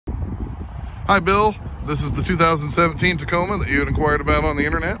Hi Bill, this is the 2017 Tacoma that you had inquired about on the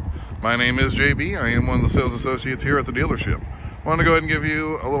internet. My name is JB, I am one of the sales associates here at the dealership. I want to go ahead and give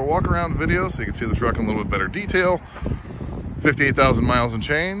you a little walk around video so you can see the truck in a little bit better detail. 58,000 miles and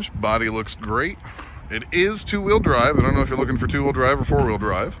change, body looks great. It is two-wheel drive. I don't know if you're looking for two-wheel drive or four-wheel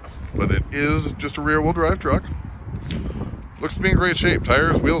drive, but it is just a rear-wheel drive truck. Looks to be in great shape.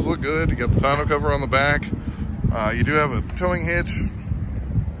 Tires, wheels look good. You got the tonneau cover on the back. You do have a towing hitch.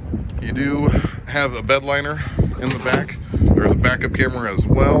 You do have a bed liner in the back. There's a backup camera as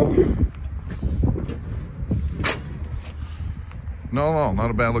well. No, not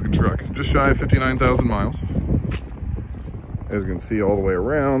a bad looking truck. Just shy of 59,000 miles. As you can see all the way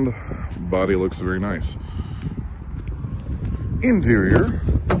around, body looks very nice. Interior,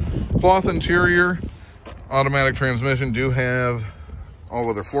 cloth interior, automatic transmission. Do have all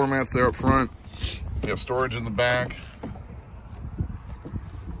other floor mats there up front. You have storage in the back.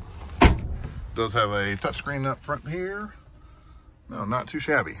 Does have a touchscreen up front here. No, not too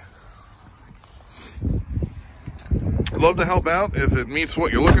shabby. I'd love to help out if it meets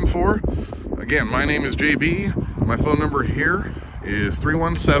what you're looking for. Again, my name is JB. My phone number here is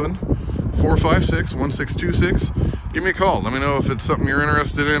 317-456-1626. Give me a call. Let me know if it's something you're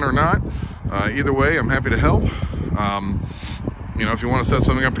interested in or not. Either way, I'm happy to help. You know, if you want to set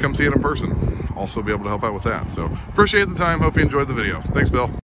something up to come see it in person, also be able to help out with that. So appreciate the time. Hope you enjoyed the video. Thanks, Bill.